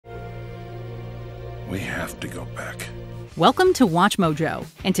We have to go back. Welcome to WatchMojo,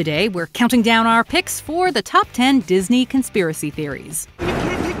 and today we're counting down our picks for the top 10 Disney conspiracy theories. You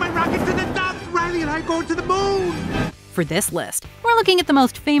can't take my rocket to the top! Riley and I are going to the moon! For this list, we're looking at the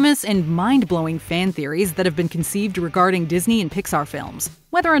most famous and mind-blowing fan theories that have been conceived regarding Disney and Pixar films,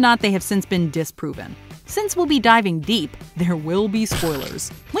 whether or not they have since been disproven. Since we'll be diving deep, there will be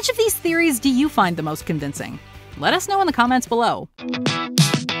spoilers. Which of these theories do you find the most convincing? Let us know in the comments below.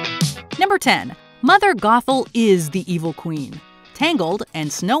 Number 10. Mother Gothel is the evil queen. Tangled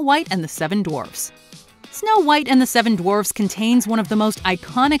and Snow White and the Seven Dwarfs. Snow White and the Seven Dwarfs contains one of the most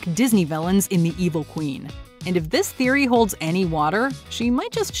iconic Disney villains in the Evil Queen. And if this theory holds any water, she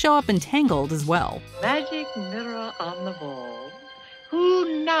might just show up in Tangled as well. Magic mirror on the wall.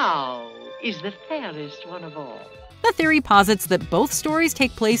 Who now is the fairest one of all? The theory posits that both stories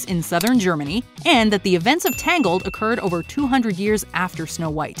take place in southern Germany, and that the events of Tangled occurred over 200 years after Snow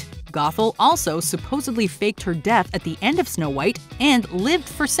White. Gothel also supposedly faked her death at the end of Snow White and lived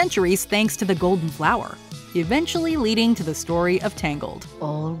for centuries thanks to the Golden Flower, eventually leading to the story of Tangled.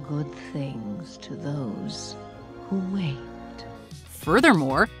 All good things to those who wait.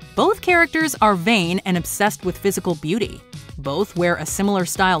 Furthermore, both characters are vain and obsessed with physical beauty. Both wear a similar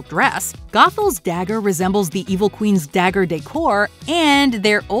style dress, Gothel's dagger resembles the Evil Queen's dagger decor, and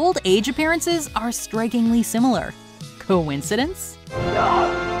their old age appearances are strikingly similar. Coincidence?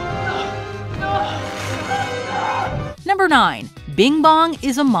 Number 9. Bing Bong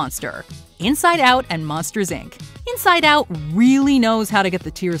is a monster. Inside Out and Monsters, Inc. Inside Out really knows how to get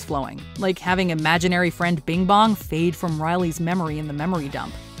the tears flowing, like having imaginary friend Bing Bong fade from Riley's memory in the memory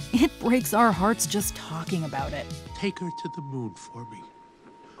dump. It breaks our hearts just talking about it. Take her to the moon for me,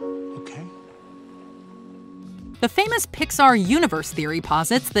 okay? The famous Pixar universe theory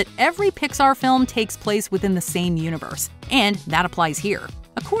posits that every Pixar film takes place within the same universe, and that applies here.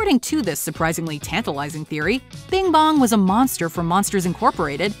 According to this surprisingly tantalizing theory, Bing Bong was a monster from Monsters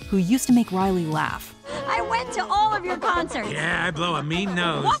Incorporated who used to make Riley laugh. I went to all of your concerts! Yeah, I blow a mean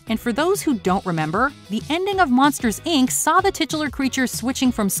nose. And for those who don't remember, the ending of Monsters, Inc. saw the titular creature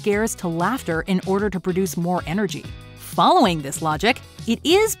switching from scares to laughter in order to produce more energy. Following this logic, it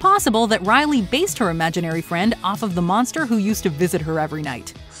is possible that Riley based her imaginary friend off of the monster who used to visit her every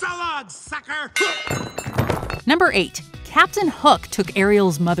night. So long, sucker! Number 8. Captain Hook took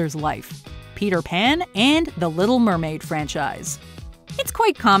Ariel's mother's life. Peter Pan and the Little Mermaid franchise. It's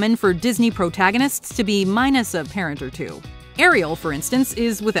quite common for Disney protagonists to be minus a parent or two. Ariel, for instance,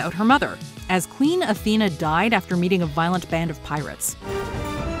 is without her mother, as Queen Athena died after meeting a violent band of pirates.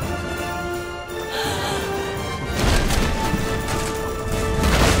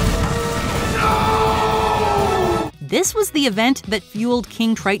 This was the event that fueled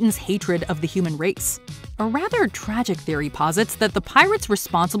King Triton's hatred of the human race. A rather tragic theory posits that the pirates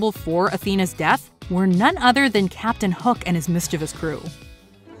responsible for Athena's death were none other than Captain Hook and his mischievous crew.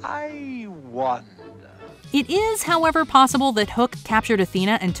 I wonder. It is, however, possible that Hook captured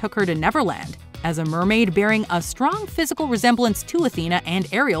Athena and took her to Neverland, as a mermaid bearing a strong physical resemblance to Athena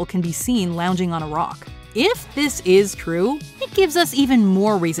and Ariel can be seen lounging on a rock. If this is true, it gives us even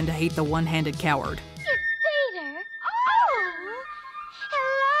more reason to hate the one-handed coward.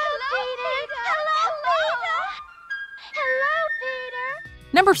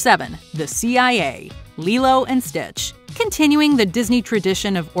 Number 7. The CIA. Lilo and Stitch. Continuing the Disney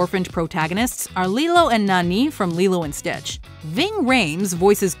tradition of orphaned protagonists are Lilo and Nani from Lilo and Stitch. Ving Rhames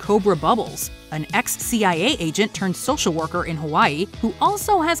voices Cobra Bubbles, an ex-CIA agent turned social worker in Hawaii who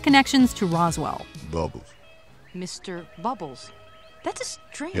also has connections to Roswell. Bubbles. Mr. Bubbles. That is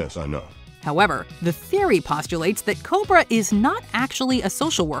strange. Yes, I know. However, the theory postulates that Cobra is not actually a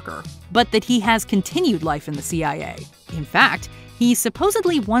social worker, but that he has continued life in the CIA. In fact, he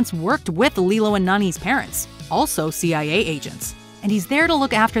supposedly once worked with Lilo and Nani's parents, also CIA agents, and he's there to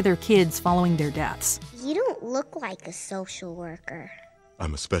look after their kids following their deaths. You don't look like a social worker.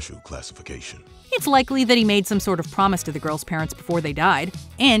 I'm a special classification. It's likely that he made some sort of promise to the girls' parents before they died,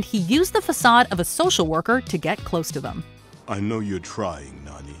 and he used the facade of a social worker to get close to them. I know you're trying,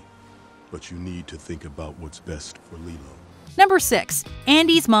 Nani, but you need to think about what's best for Lilo. Number 6.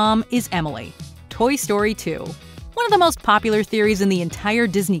 Andy's mom is Emily. Toy Story 2. One of the most popular theories in the entire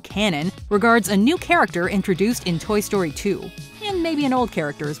Disney canon regards a new character introduced in Toy Story 2, and maybe an old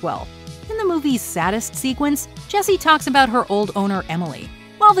character as well. In the movie's saddest sequence, Jessie talks about her old owner, Emily.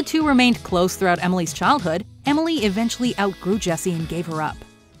 While the two remained close throughout Emily's childhood, Emily eventually outgrew Jessie and gave her up.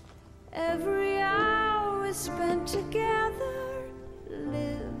 Every hour spent together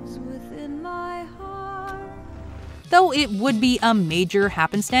lives within my heart. Though it would be a major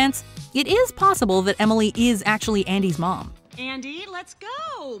happenstance, it is possible that Emily is actually Andy's mom. Andy, let's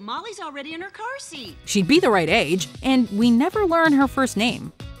go. Molly's already in her car seat. She'd be the right age, and we never learn her first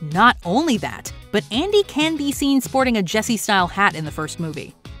name. Not only that, but Andy can be seen sporting a Jessie-style hat in the first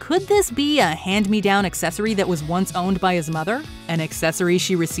movie. Could this be a hand-me-down accessory that was once owned by his mother? An accessory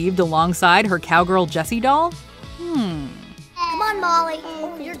she received alongside her cowgirl Jessie doll? Come on, Molly.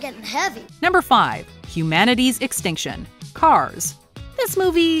 Oh, you're getting heavy. Number 5. Humanity's Extinction. Cars. This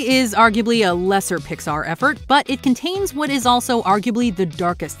movie is arguably a lesser Pixar effort, but it contains what is also arguably the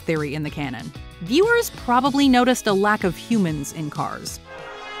darkest theory in the canon. Viewers probably noticed a lack of humans in Cars.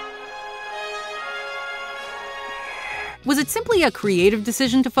 Was it simply a creative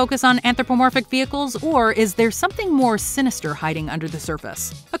decision to focus on anthropomorphic vehicles, or is there something more sinister hiding under the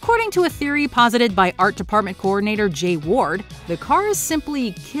surface? According to a theory posited by Art Department Coordinator Jay Ward, the Cars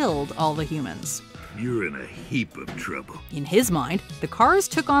simply killed all the humans. You're in a heap of trouble. In his mind, the Cars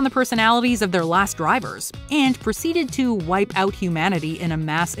took on the personalities of their last drivers and proceeded to wipe out humanity in a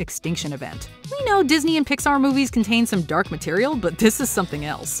mass extinction event. We know Disney and Pixar movies contain some dark material, but this is something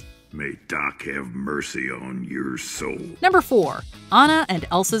else. May Doc have mercy on your soul. Number 4. Anna and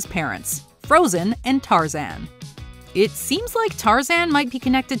Elsa's parents. Frozen and Tarzan. It seems like Tarzan might be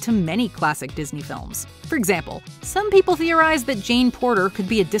connected to many classic Disney films. For example, some people theorize that Jane Porter could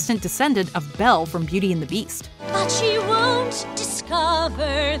be a distant descendant of Belle from Beauty and the Beast. But she won't discover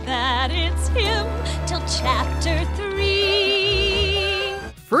that it's him till chapter 3.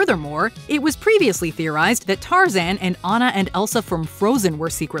 Furthermore, it was previously theorized that Tarzan and Anna and Elsa from Frozen were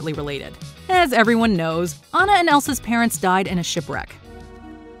secretly related. As everyone knows, Anna and Elsa's parents died in a shipwreck.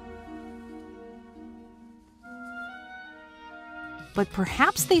 But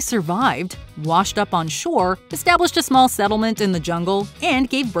perhaps they survived, washed up on shore, established a small settlement in the jungle, and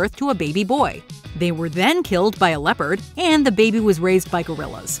gave birth to a baby boy. They were then killed by a leopard, and the baby was raised by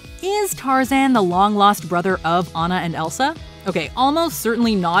gorillas. Is Tarzan the long-lost brother of Anna and Elsa? Okay, almost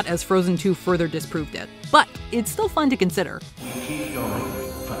certainly not, as Frozen 2 further disproved it. But it's still fun to consider.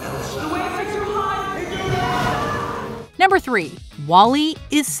 Number 3. WALL-E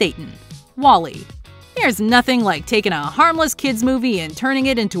is Satan. WALL-E. There's nothing like taking a harmless kids movie and turning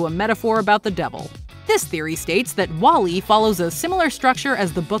it into a metaphor about the devil. This theory states that WALL-E follows a similar structure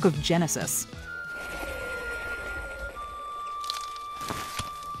as the Book of Genesis.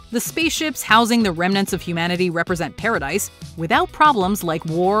 The spaceships housing the remnants of humanity represent paradise, without problems like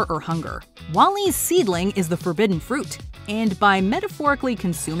war or hunger. WALL-E's seedling is the forbidden fruit, and by metaphorically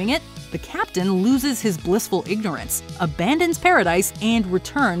consuming it, the captain loses his blissful ignorance, abandons paradise, and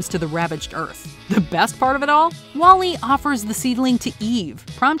returns to the ravaged Earth. The best part of it all? WALL-E offers the seedling to Eve,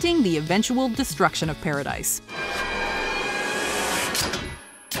 prompting the eventual destruction of paradise.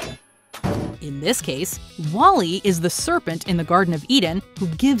 In this case, WALL-E is the serpent in the Garden of Eden who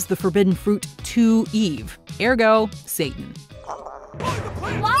gives the forbidden fruit to Eve, ergo, Satan.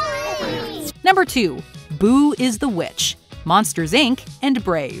 WALL-E! Number 2. Boo is the Witch. Monsters, Inc. and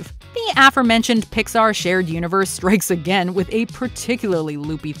Brave. The aforementioned Pixar shared universe strikes again with a particularly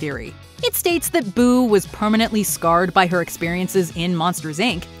loopy theory. It states that Boo was permanently scarred by her experiences in Monsters,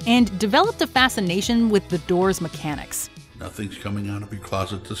 Inc. and developed a fascination with the door's mechanics. Nothing's coming out of your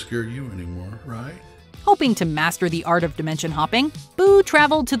closet to scare you anymore, right? Hoping to master the art of dimension hopping, Boo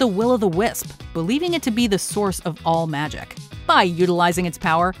traveled to the Will-o'-the-Wisp, believing it to be the source of all magic. By utilizing its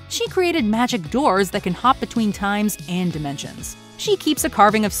power, she created magic doors that can hop between times and dimensions. She keeps a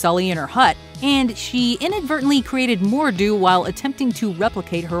carving of Sully in her hut, and she inadvertently created Mordu while attempting to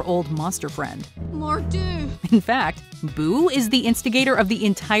replicate her old monster friend. Mordu! In fact, Boo is the instigator of the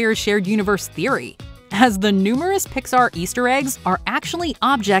entire shared universe theory, as the numerous Pixar Easter eggs are actually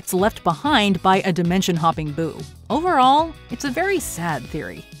objects left behind by a dimension-hopping Boo. Overall, it's a very sad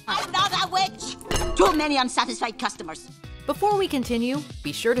theory. Another witch! Too many unsatisfied customers. Before we continue,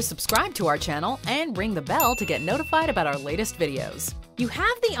 be sure to subscribe to our channel and ring the bell to get notified about our latest videos. You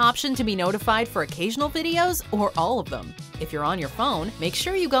have the option to be notified for occasional videos or all of them. If you're on your phone, make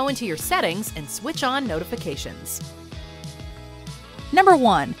sure you go into your settings and switch on notifications. Number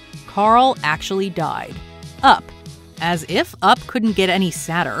 1. Carl actually died. Up. As if Up couldn't get any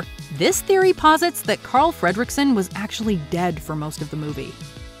sadder, this theory posits that Carl Fredricksen was actually dead for most of the movie.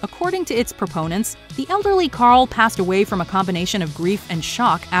 According to its proponents, the elderly Carl passed away from a combination of grief and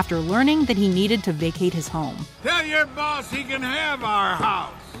shock after learning that he needed to vacate his home. Tell your boss he can have our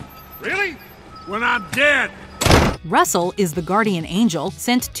house. Really? When I'm dead. Russell is the guardian angel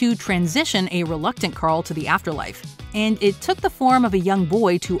sent to transition a reluctant Carl to the afterlife, and it took the form of a young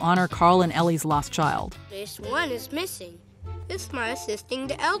boy to honor Carl and Ellie's lost child. This one is missing. It's my assisting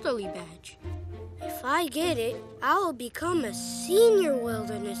the elderly badge. I If I get it, I'll become a senior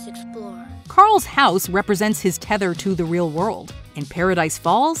wilderness explorer. Carl's house represents his tether to the real world, and Paradise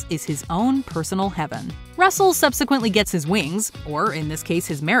Falls is his own personal heaven. Russell subsequently gets his wings, or in this case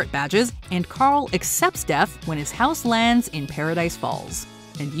his merit badges, and Carl accepts death when his house lands in Paradise Falls.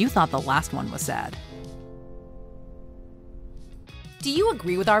 And you thought the last one was sad. Do you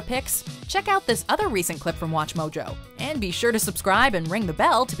agree with our picks? Check out this other recent clip from WatchMojo, and be sure to subscribe and ring the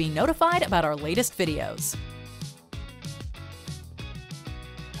bell to be notified about our latest videos.